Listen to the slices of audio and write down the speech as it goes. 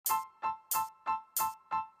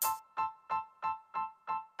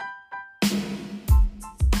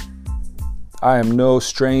I am no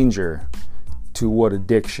stranger to what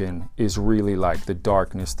addiction is really like, the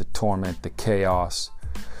darkness, the torment, the chaos.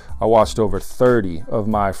 I watched over 30 of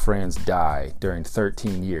my friends die during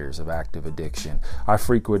 13 years of active addiction. I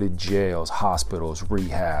frequented jails, hospitals,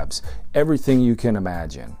 rehabs, everything you can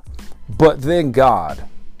imagine. But then God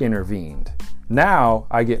intervened. Now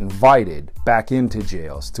I get invited back into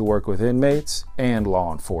jails to work with inmates and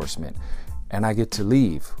law enforcement, and I get to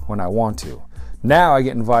leave when I want to. Now I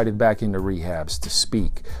get invited back into rehabs to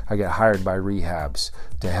speak. I get hired by rehabs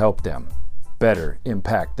to help them better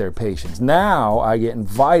impact their patients. Now I get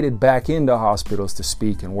invited back into hospitals to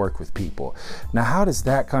speak and work with people. Now, how does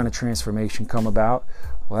that kind of transformation come about?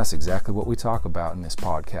 Well, that's exactly what we talk about in this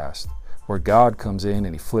podcast, where God comes in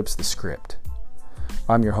and he flips the script.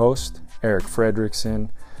 I'm your host, Erik Frederickson.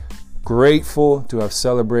 Grateful to have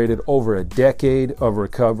celebrated over a decade of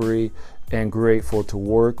recovery, and grateful to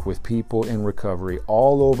work with people in recovery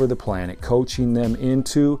all over the planet, coaching them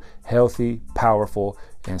into healthy, powerful,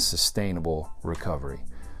 and sustainable recovery.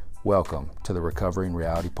 Welcome to the Recovery and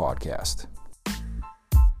Reality Podcast.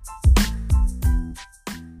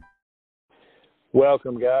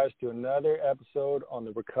 Welcome, guys, to another episode on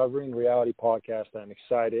the Recovery and Reality Podcast. I'm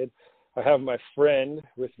excited. I have my friend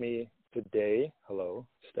with me today. Hello,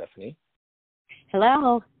 Stephanie.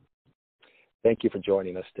 Hello. Thank you for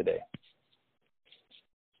joining us today.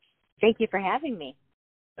 Thank you for having me.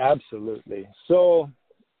 Absolutely. So,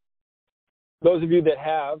 those of you that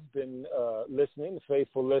have been listening, the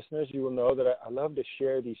faithful listeners, you will know that I love to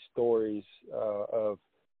share these stories of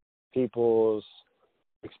people's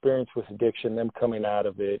experience with addiction, them coming out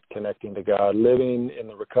of it, connecting to God, living in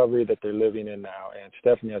the recovery that they're living in now. And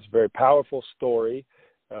Stephanie has a very powerful story.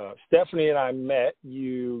 Stephanie and I met.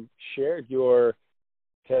 You shared your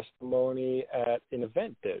testimony at an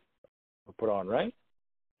event that we put on, right?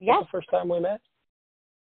 Yes. Was the first time we met?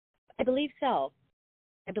 I believe so.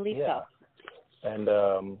 So. And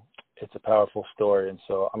it's a powerful story, and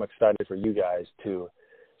so I'm excited for you guys to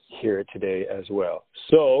hear it today as well.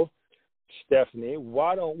 So, Stephanie,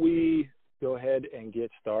 why don't we go ahead and get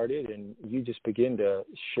started, and you just begin to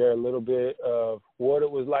share a little bit of what it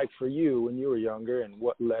was like for you when you were younger and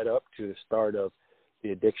what led up to the start of the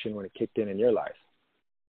addiction when it kicked in your life.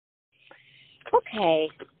 Okay.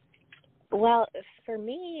 Well, for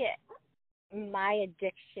me, my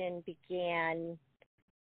addiction began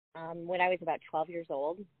when I was about 12 years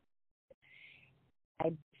old.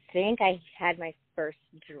 I think I had my first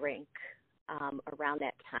drink around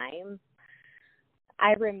that time.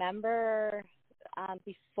 I remember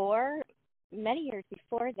many years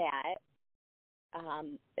before that,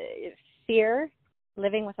 fear,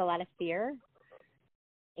 living with a lot of fear,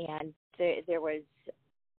 and there was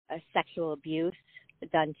a sexual abuse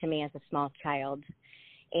done to me as a small child.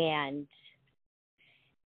 And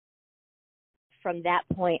from that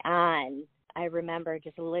point on, I remember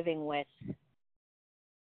just living with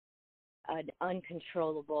an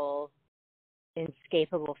uncontrollable,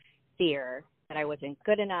 inescapable fear that I wasn't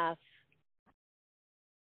good enough.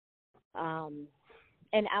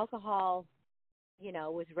 And alcohol,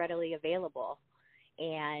 was readily available.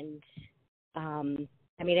 And,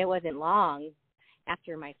 it wasn't long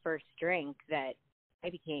after my first drink that I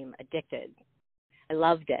became addicted. I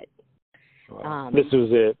loved it. Wow. This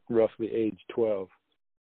was at roughly age 12.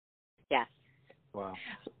 Yes. Wow.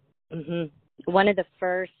 Mm-hmm. One of the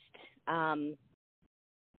first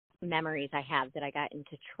memories I have that I got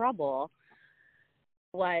into trouble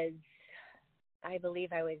was, I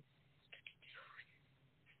believe I was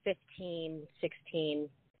 15, 16,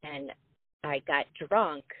 and I got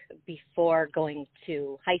drunk before going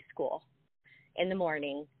to high school in the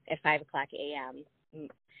morning at 5 o'clock a.m.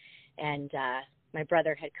 And my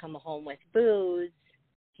brother had come home with booze.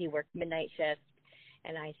 He worked midnight shift.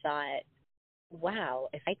 And I thought, wow,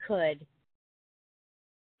 if I could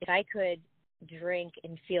drink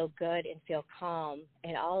and feel good and feel calm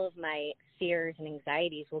and all of my fears and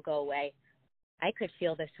anxieties will go away, I could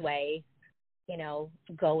feel this way,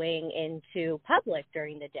 going into public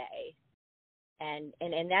during the day. And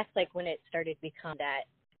that's like when it started to become that,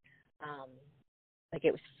 like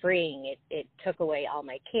it was freeing. It took away all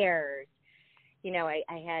my cares.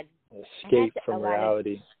 I had escape from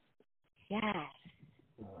reality. Yes.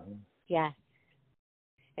 Yes.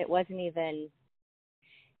 It wasn't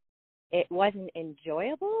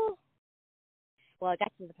enjoyable. Well, it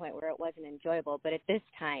got to the point where it wasn't enjoyable, but at this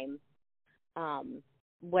time,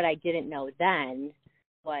 what I didn't know then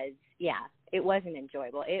was, it wasn't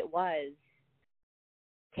enjoyable. It was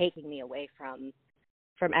taking me away from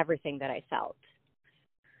everything that I felt.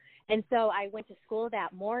 And so I went to school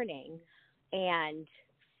that morning, and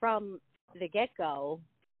from the get-go,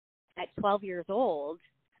 at 12 years old,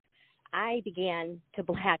 I began to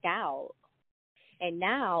black out. And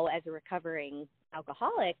now, as a recovering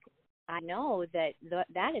alcoholic, I know that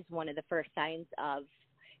that is one of the first signs of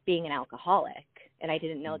being an alcoholic. And I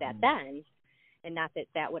didn't know that then, and not that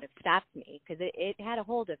that would have stopped me, because it had a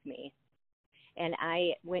hold of me. And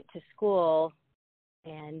I went to school,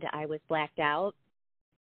 and I was blacked out.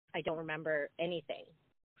 I don't remember anything.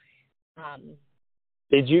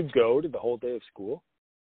 Did you go to the whole day of school?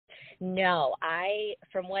 No,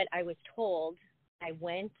 from what I was told, I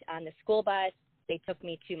went on the school bus. They took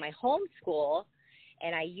me to my home school,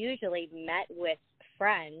 and I usually met with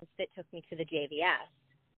friends that took me to the JVS.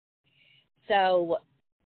 So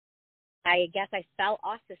I guess I fell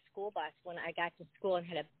off the school bus when I got to school and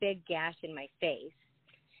had a big gash in my face.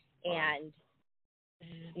 And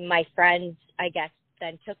my friends, I guess,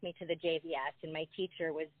 then took me to the JVS, and my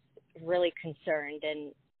teacher was really concerned,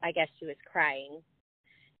 and I guess she was crying.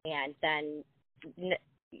 And then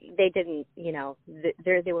they didn't,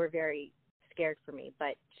 they were very scared for me,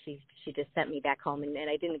 but she just sent me back home, and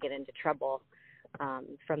I didn't get into trouble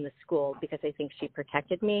from the school because I think she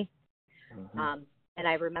protected me. And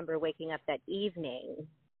I remember waking up that evening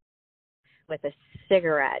with a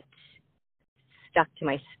cigarette stuck to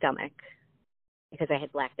my stomach because I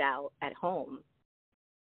had blacked out at home.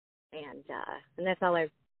 And that's all I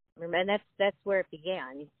remember. And that's where it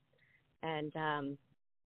began. And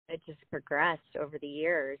it just progressed over the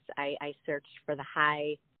years. I searched for the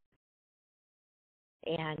high.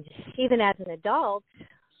 And even as an adult,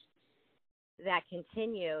 that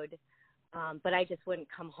continued. But I just wouldn't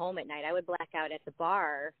come home at night. I would black out at the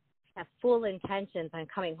bar, have full intentions on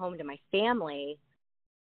coming home to my family,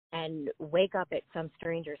 and wake up at some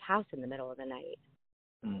stranger's house in the middle of the night.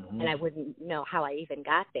 And I wouldn't know how I even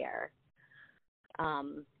got there. I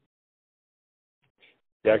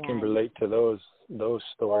can relate to those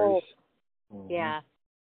stories. Yeah.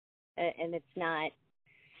 And it's not,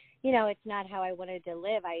 it's not how I wanted to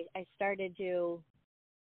live. I started to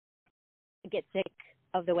get sick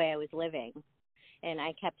of the way I was living, and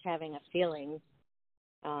I kept having a feeling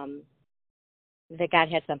that God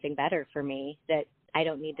had something better for me, that I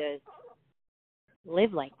don't need to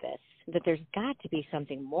live like this, that there's got to be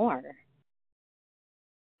something more.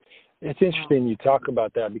 It's interesting you talk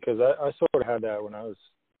about that, because I sort of had that when I was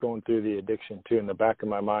going through the addiction too. In the back of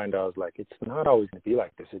my mind, I was like, it's not always going to be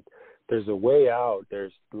like this. There's a way out.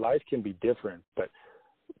 Life can be different, but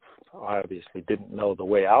I obviously didn't know the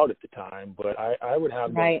way out at the time, but I would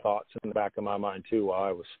have those thoughts in the back of my mind too while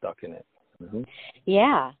I was stuck in it.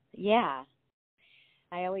 Yeah.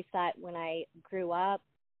 I always thought when I grew up,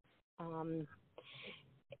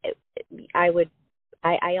 I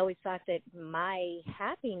always thought that my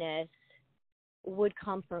happiness would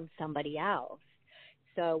come from somebody else.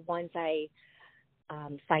 So once I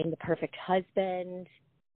find the perfect husband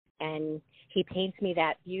and he paints me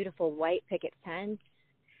that beautiful white picket fence,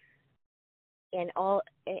 and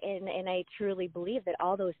I truly believe that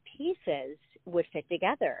all those pieces would fit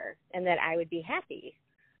together and that I would be happy.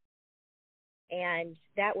 And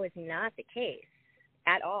that was not the case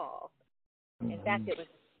at all. In fact, it was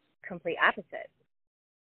complete opposite.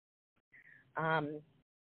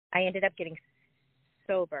 I ended up getting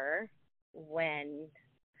sober when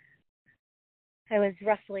I was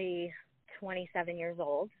roughly 27 years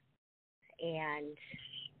old, and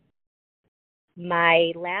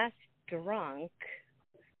my last drunk,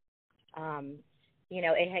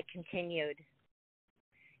 it had continued,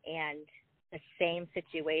 and the same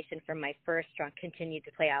situation from my first drunk continued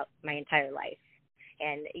to play out my entire life.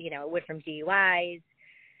 And, it went from DUIs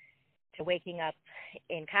to waking up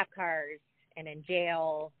in cop cars and in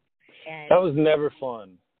jail. And that was never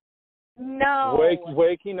fun. No.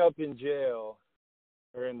 Waking up in jail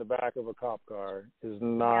or in the back of a cop car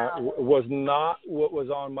was not what was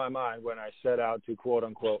on my mind when I set out to, quote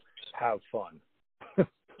unquote, have fun.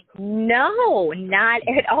 No, not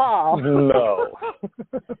at all. No.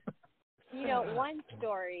 One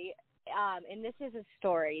story, and this is a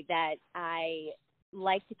story that I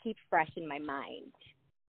like to keep fresh in my mind,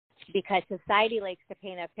 because society likes to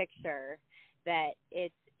paint a picture that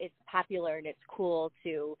it's popular and it's cool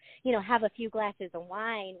to, have a few glasses of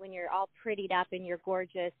wine when you're all prettied up in your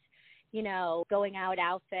gorgeous, going out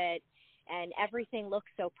outfit, and everything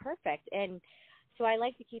looks so perfect. And so I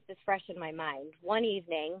like to keep this fresh in my mind. One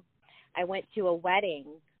evening, I went to a wedding,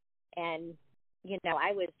 and,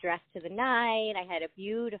 I was dressed to the nine. I had a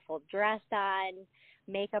beautiful dress on.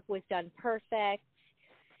 Makeup was done perfect.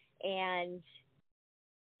 And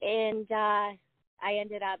I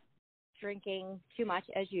ended up drinking too much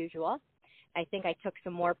as usual. I think I took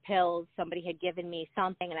some more pills. Somebody had given me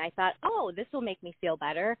something, and I thought, oh, this will make me feel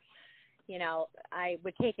better. I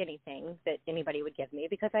would take anything that anybody would give me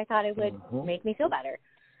because I thought it would make me feel better.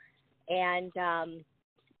 And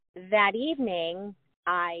that evening,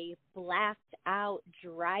 I blacked out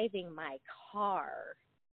driving my car.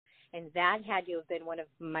 And that had to have been one of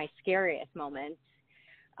my scariest moments.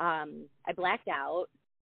 I blacked out,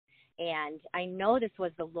 and I know this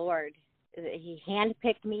was the Lord. He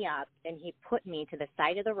handpicked me up, and he put me to the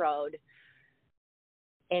side of the road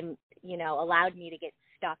and, allowed me to get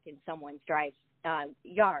stuck in someone's yard.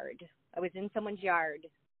 I was in someone's yard.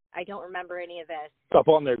 I don't remember any of this. Up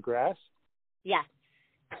on their grass? Yes.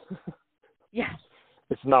 Yes.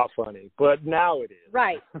 It's not funny, but now it is.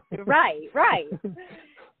 Right.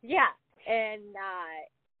 Yeah. And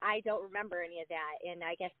I don't remember any of that. And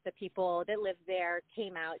I guess the people that lived there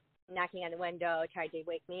came out knocking on the window, tried to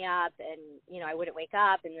wake me up, and, I wouldn't wake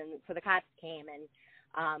up. And then so the cops came, and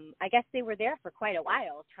I guess they were there for quite a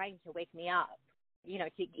while trying to wake me up,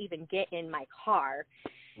 to even get in my car.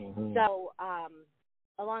 Mm-hmm. So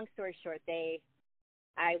a long story short,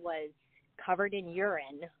 I was covered in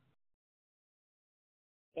urine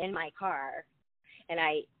in my car, and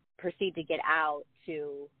I proceeded to get out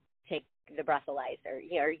to take the breathalyzer,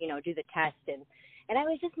 or do the test, and I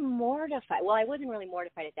was just mortified. Well, I wasn't really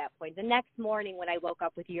mortified at that point. The next morning when I woke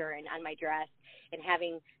up with urine on my dress and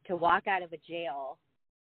having to walk out of a jail,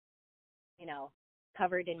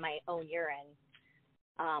 covered in my own urine,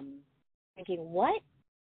 thinking,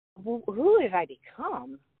 who have I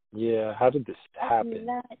become? Yeah, how did this happen?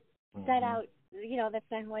 Set out, that's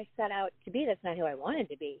not who I set out to be. That's not who I wanted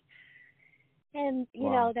to be. And,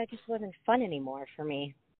 that just wasn't fun anymore for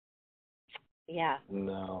me. Yeah.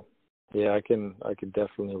 No. Yeah, I can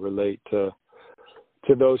definitely relate to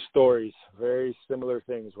those stories. Very similar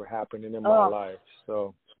things were happening in my life.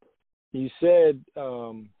 So you said,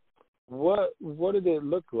 what did it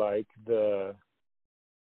look like?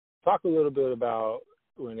 Talk a little bit about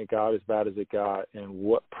when it got as bad as it got and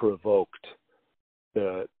what provoked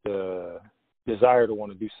the desire to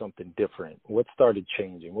want to do something different. What started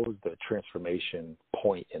changing? What was the transformation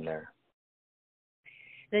point in there?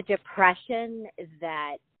 The depression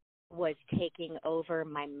that was taking over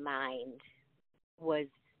my mind was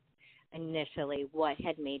initially what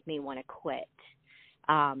had made me want to quit.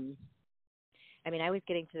 I was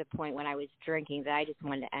getting to the point when I was drinking that I just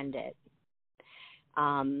wanted to end it.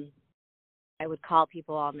 I would call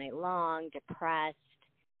people all night long, depressed,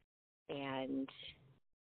 and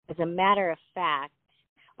as a matter of fact,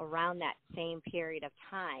 around that same period of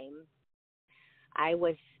time, I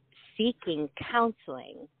was seeking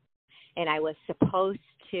counseling, and I was supposed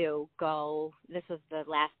to go. This was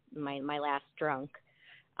my last drunk,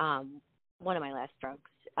 one of my last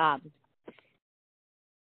drunks. I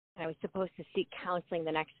was supposed to seek counseling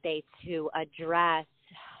the next day to address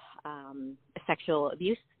sexual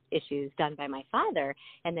abuse issues done by my father.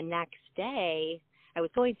 And the next day, I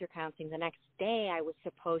was going through counseling. The next day, I was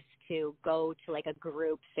supposed to go to like a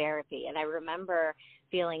group therapy. And I remember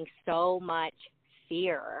feeling so much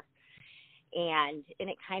fear. And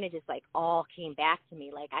it kind of just like all came back to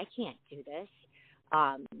me, like, I can't do this.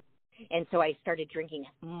 And so I started drinking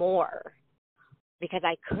more because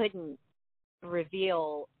I couldn't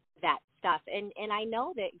reveal that stuff. And I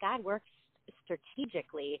know that God works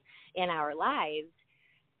strategically in our lives.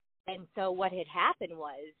 And so what had happened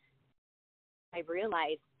was I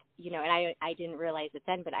realized, and I didn't realize it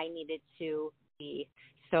then, but I needed to be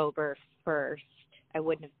sober first. I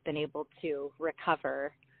wouldn't have been able to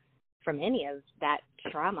recover from any of that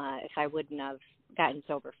trauma if I wouldn't have gotten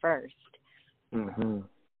sober first. Mm-hmm.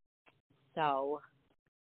 So.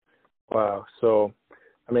 Wow. So,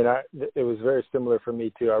 it was very similar for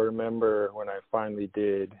me too. I remember when I finally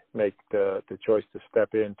did make the choice to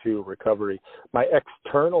step into recovery, my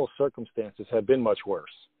external circumstances had been much worse.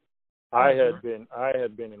 Mm-hmm. I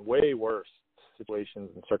had been in way worse situations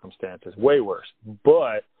and circumstances, way worse.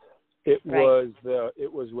 But it was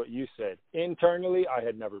what you said. Internally, I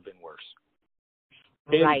had never been worse.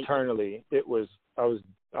 Right. Internally, I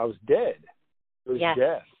was dead. It was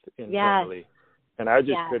death internally. Yes. And I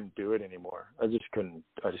just couldn't do it anymore. I just couldn't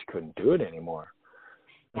do it anymore.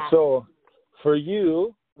 Yeah. So for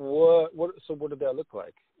you, what did that look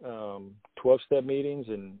like? 12-step meetings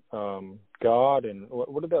and God, and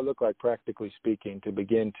what did that look like practically speaking to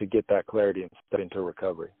begin to get that clarity and step into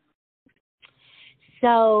recovery?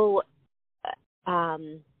 So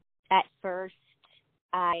at first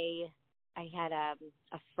I had a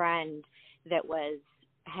friend that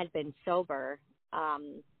had been sober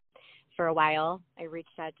for a while. I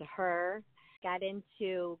reached out to her, got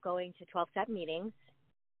into going to 12-step meetings,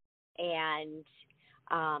 and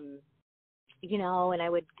and I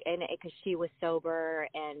would, and because she was sober,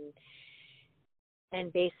 and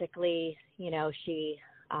And basically, she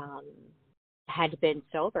had been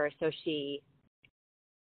sober, so she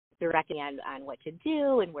directed me on what to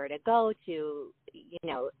do and where to go to,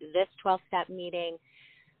 this 12-step meeting,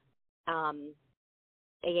 AA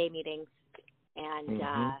meetings, and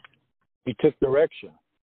you took direction.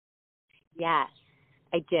 Yes,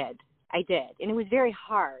 I did, and it was very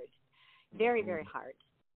hard, very, very hard.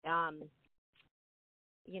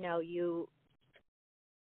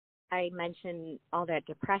 I mentioned all that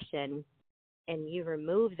depression, and you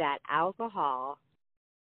remove that alcohol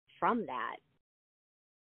from that,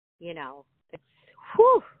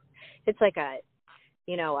 it's like a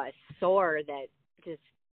sore that just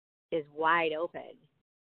is wide open,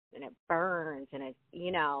 and it burns, and it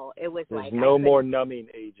was There's like no more numbing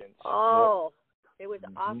agents. Oh, It was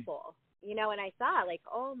awful, and I thought, like,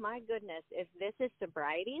 oh my goodness, if this is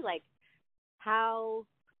sobriety, like, how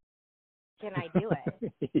can I do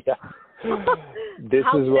it? This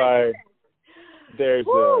is why there's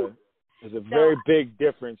a very big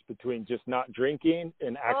difference between just not drinking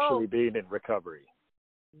and actually being in recovery.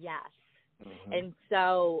 Yes. And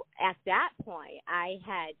so at that point,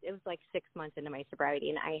 it was like 6 months into my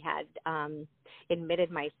sobriety, and I had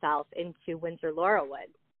admitted myself into Windsor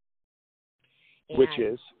Laurelwood. Which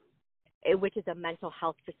is a mental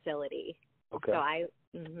health facility. Okay. So I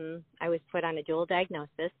was put on a dual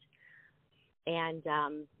diagnosis and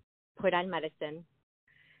put on medicine,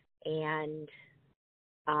 and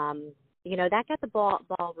that got the ball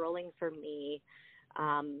rolling for me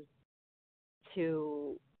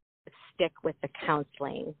to stick with the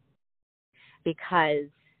counseling, because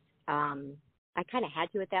I kind of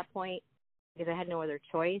had to at that point, because I had no other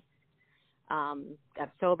choice. Got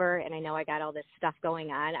sober, and I know I got all this stuff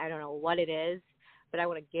going on. I don't know what it is, but I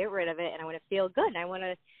want to get rid of it, and I want to feel good, and I want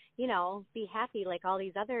to, be happy like all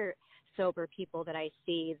these other sober people that I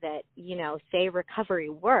see that, say recovery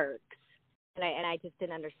works. And I just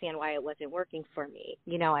didn't understand why it wasn't working for me.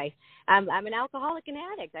 I'm an alcoholic and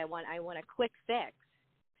addict. I want a quick fix.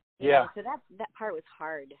 So that part was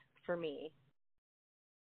hard for me.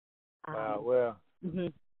 Well,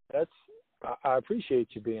 I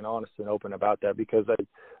appreciate you being honest and open about that, because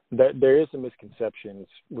there is some misconceptions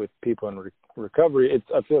with people in recovery.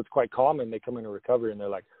 I feel it's quite common. They come into recovery and they're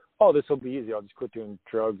like, oh, this will be easy. I'll just quit doing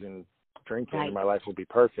drugs and drinking and my life will be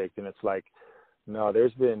perfect. And it's like, no,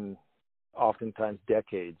 there's been oftentimes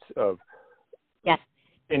decades of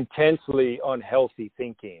intensely unhealthy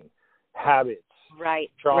thinking, habits,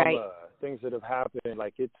 trauma, things that have happened.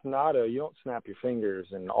 Like, it's not you don't snap your fingers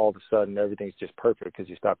and all of a sudden everything's just perfect because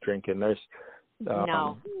you stop drinking. There's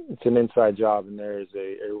no. It's an inside job, and there is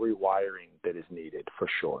a rewiring that is needed for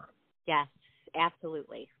sure. Yes,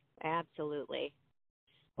 absolutely.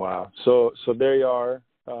 Wow. So there you are,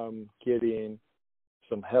 getting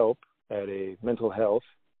some help at a mental health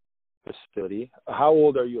facility. How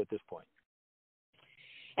old are you at this point?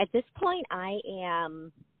 At this point, I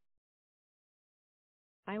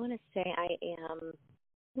would say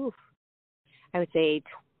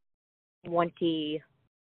 26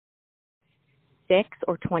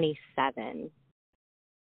 or 27.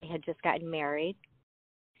 I had just gotten married,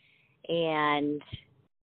 and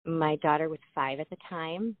my daughter was 5 at the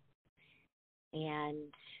time.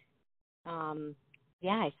 And,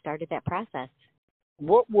 I started that process.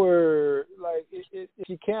 What were, like, if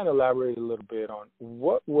you can elaborate a little bit on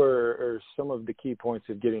what were some of the key points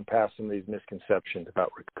of getting past some of these misconceptions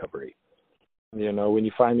about recovery? When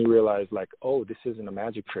you finally realize, like, oh, this isn't a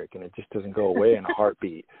magic trick and it just doesn't go away in a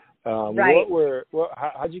heartbeat.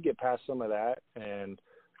 How'd you get past some of that? And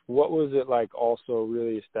what was it like also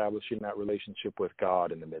really establishing that relationship with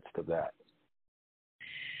God in the midst of that?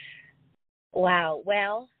 Wow.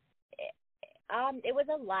 Well, it was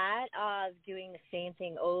a lot of doing the same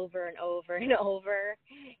thing over and over and over,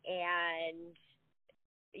 and,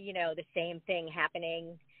 the same thing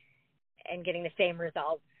happening and getting the same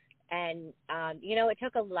results. And, it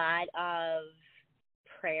took a lot of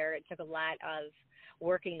prayer. It took a lot of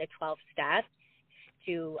working the 12 steps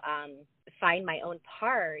to find my own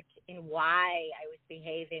part in why I was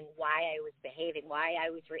behaving, why I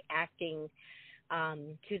was reacting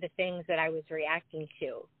to the things that I was reacting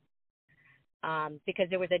to. Because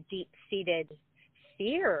there was a deep-seated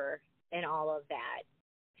fear in all of that.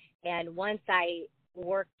 And once I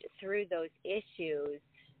worked through those issues,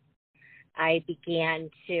 I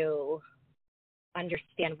began to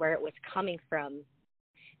understand where it was coming from.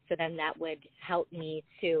 So then that would help me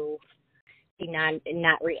to be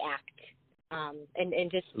not react,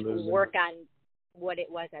 and just work on what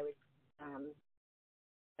it was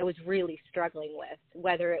I was really struggling with,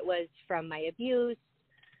 whether it was from my abuse,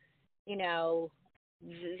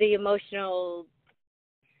 the emotional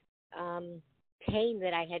pain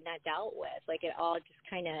that I had not dealt with. Like it all just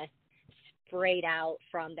kind of sprayed out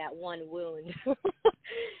from that one wound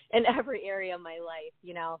in every area of my life,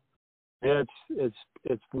 you know. Yeah,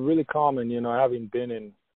 it's really common, you know, having been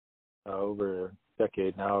in over a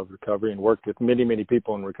decade now of recovery and worked with many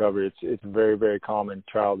people in recovery. It's very, very common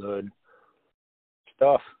childhood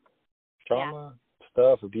stuff, trauma,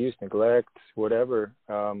 stuff, abuse, neglect, whatever.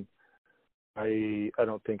 I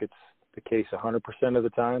don't think it's the case 100% of the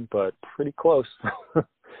time, but pretty close.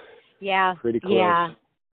 Yeah. Pretty close.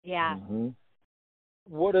 Yeah. Mm-hmm.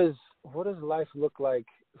 What does life look like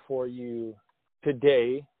for you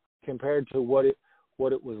today compared to what it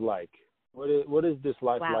was like? What is this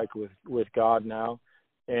life like with God now,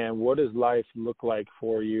 and what does life look like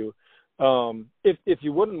for you? If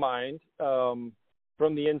you wouldn't mind, from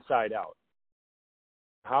the inside out,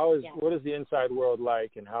 what is the inside world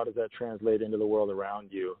like, and how does that translate into the world around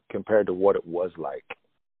you compared to what it was like?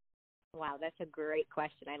 Wow, that's a great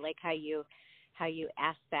question. I like how you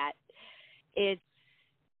asked that. It's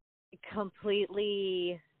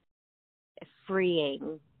completely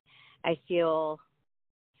freeing. I feel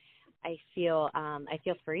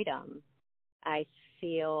freedom. I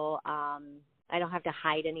feel I don't have to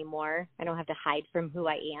hide anymore. I don't have to hide from who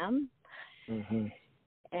I am. Mm-hmm.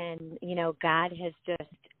 And, you know, God has just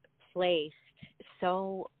placed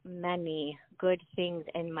so many good things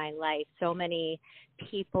in my life, so many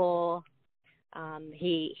people.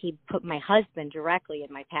 He put my husband directly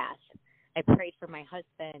in my path. I prayed for my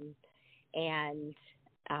husband, and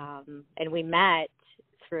we met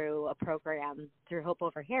through a program through Hope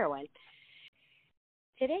Over Heroin.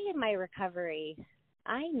 Today in my recovery,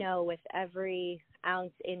 I know with every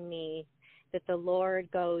ounce in me that the Lord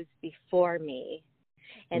goes before me,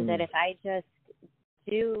 and that if I just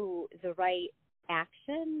do the right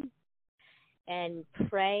action and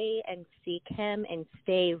pray and seek him and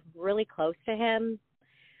stay really close to him,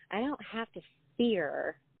 I don't have to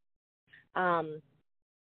fear.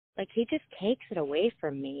 Like he just takes it away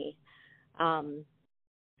from me.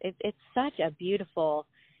 It's such a beautiful,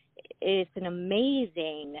 it's an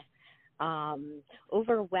amazing,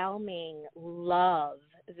 overwhelming love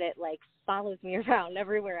that like follows me around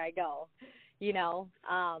everywhere I go, you know,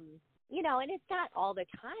 and it's not all the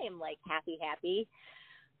time like happy,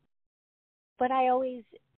 but I always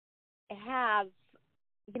have,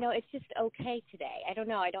 you know, it's just okay today. I don't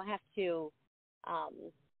know. I don't have to,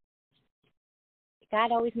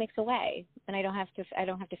 God always makes a way, and I don't have to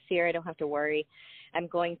fear. I don't have to worry. I'm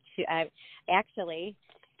going to, actually,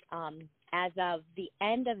 as of the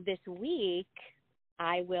end of this week,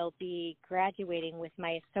 I will be graduating with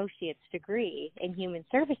my associate's degree in human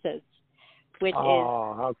services, which is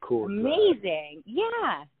how cool amazing.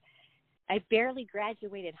 Yeah. I barely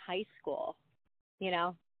graduated high school, you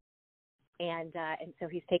know, and so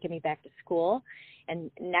he's taken me back to school, and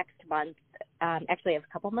next month, actually I have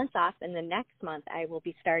a couple months off, and the next month I will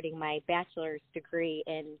be starting my bachelor's degree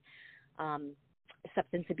in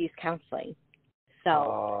substance abuse counseling.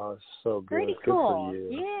 So, so good. Pretty good cool. For you.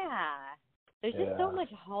 Yeah. There's just so much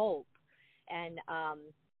hope, and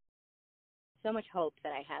so much hope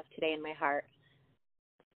that I have today in my heart.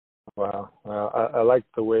 Wow. I like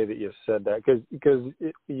the way that you said that, because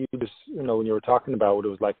you just, you know, when you were talking about what it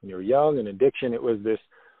was like when you were young and addiction, it was this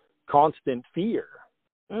constant fear.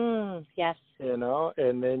 Yes. You know,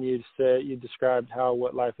 and then you described how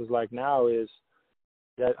what life is like now is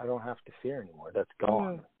that I don't have to fear anymore. That's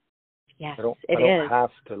gone. Yes, I don't is.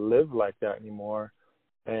 have to live like that anymore.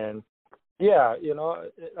 And yeah, you know,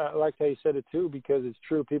 I like how you said it too, because it's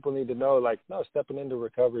true. People need to know, like, no, stepping into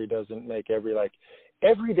recovery doesn't make every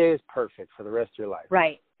day is perfect for the rest of your life.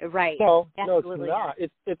 Right. No, Absolutely it's not.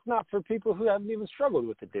 It's not for people who haven't even struggled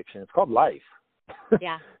with addiction. It's called life.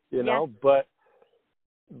 Yeah. You know, but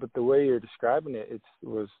the way you're describing it,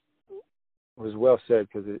 was well said,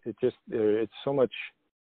 because it's so much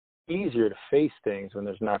easier to face things when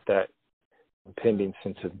there's not that impending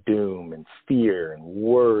sense of doom and fear and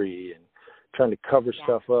worry and trying to cover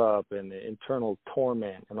stuff up and the internal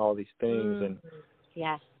torment and all these things. And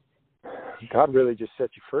yes, God really just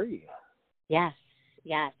set you free. Yes.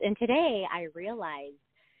 And today I realized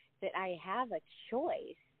that I have a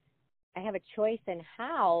choice. I have a choice in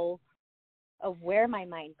of where my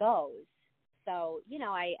mind goes. So, you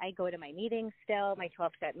know, I go to my meetings still, my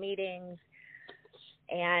 12-step meetings,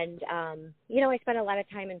 and, you know, I spend a lot of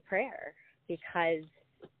time in prayer because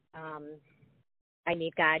I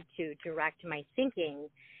need God to direct my thinking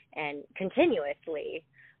and continuously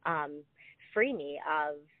free me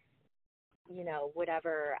of, you know,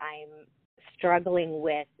 whatever I'm struggling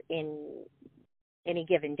with in any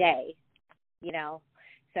given day, you know.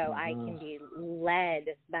 so I can be led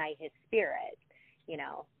by his spirit, you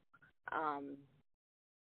know.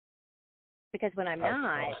 Because when I'm not,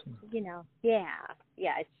 awesome. You know,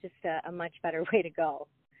 it's just a much better way to go.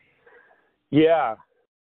 Yeah.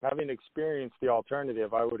 Having experienced the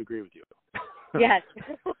alternative, I would agree with you. Yes.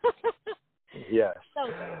 Yes. So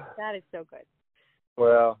good. That is so good.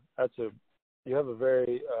 Well, you have a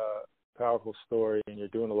very powerful story, and you're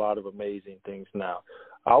doing a lot of amazing things now.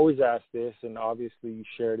 I always ask this, and obviously you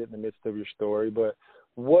shared it in the midst of your story, but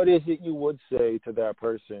what is it you would say to that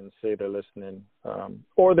person, say they're listening,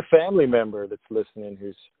 or the family member that's listening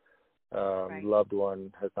whose right. loved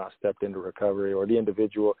one has not stepped into recovery, or the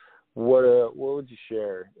individual? What would you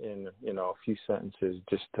share in, you know, a few sentences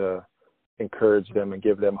just to encourage them and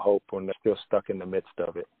give them hope when they're still stuck in the midst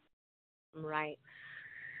of it? Right.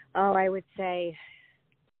 Oh, I would say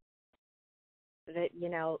that, you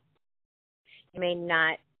know, you may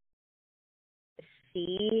not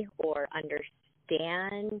see or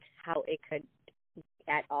understand how it could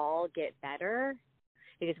at all get better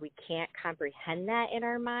because we can't comprehend that in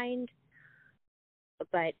our mind.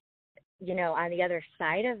 But, you know, on the other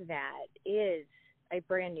side of that is a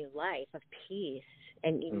brand new life of peace.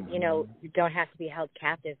 And, you know, you don't have to be held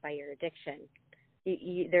captive by your addiction.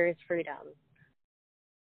 There is freedom.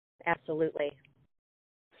 Absolutely.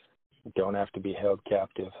 You don't have to be held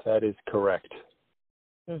captive. That is correct.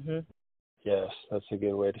 Mm-hmm. Yes, that's a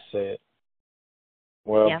good way to say it.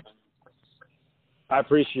 Well, yeah. I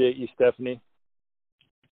appreciate you, Stephanie.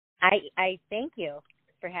 I thank you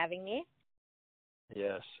for having me.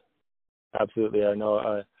 Yes, absolutely. I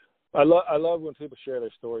know. I love when people share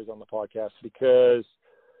their stories on the podcast, because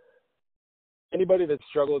anybody that's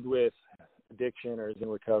struggled with addiction or is in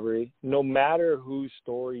recovery, no matter whose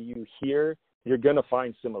story you hear, you're going to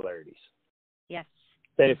find similarities. Yes.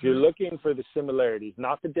 And if you're looking for the similarities,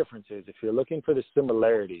 not the differences, if you're looking for the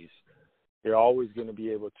similarities, you're always going to be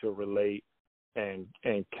able to relate and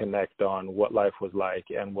connect on what life was like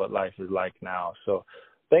and what life is like now. So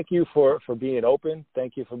thank you for being open.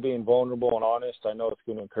 Thank you for being vulnerable and honest. I know it's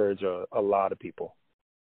going to encourage a lot of people.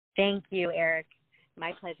 Thank you, Erik.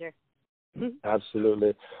 My pleasure.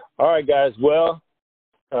 Absolutely. All right, guys. Well,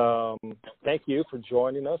 thank you for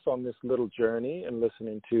joining us on this little journey and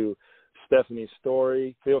listening to Stephanie's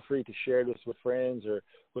story. Feel free to share this with friends or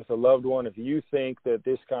with a loved one if you think that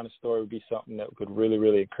this kind of story would be something that could really,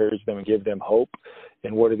 really encourage them and give them hope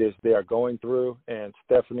in what it is they are going through. And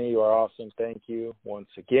Stephanie, you are awesome. Thank you once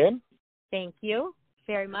again. Thank you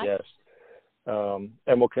very much. Yes. And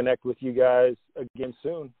we'll connect with you guys again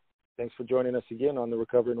soon. Thanks for joining us again on the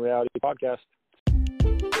Recovery Reality podcast.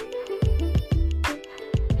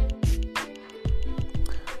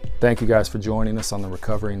 Thank you guys for joining us on the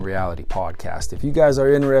Recovery Reality podcast. If you guys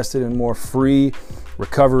are interested in more free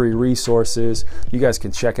recovery resources, you guys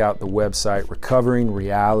can check out the website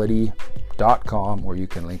recoveringreality.com, where you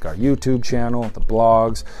can link our YouTube channel, the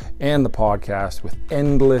blogs, and the podcast with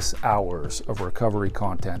endless hours of recovery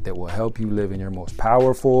content that will help you live in your most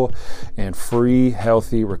powerful and free,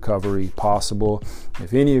 healthy recovery possible.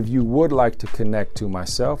 If any of you would like to connect to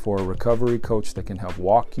myself or a recovery coach that can help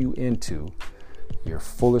walk you into your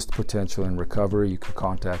fullest potential in recovery, you can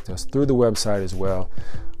contact us through the website as well,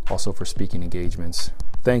 also for speaking engagements.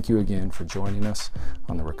 Thank you again for joining us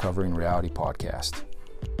on the Recovering Reality podcast.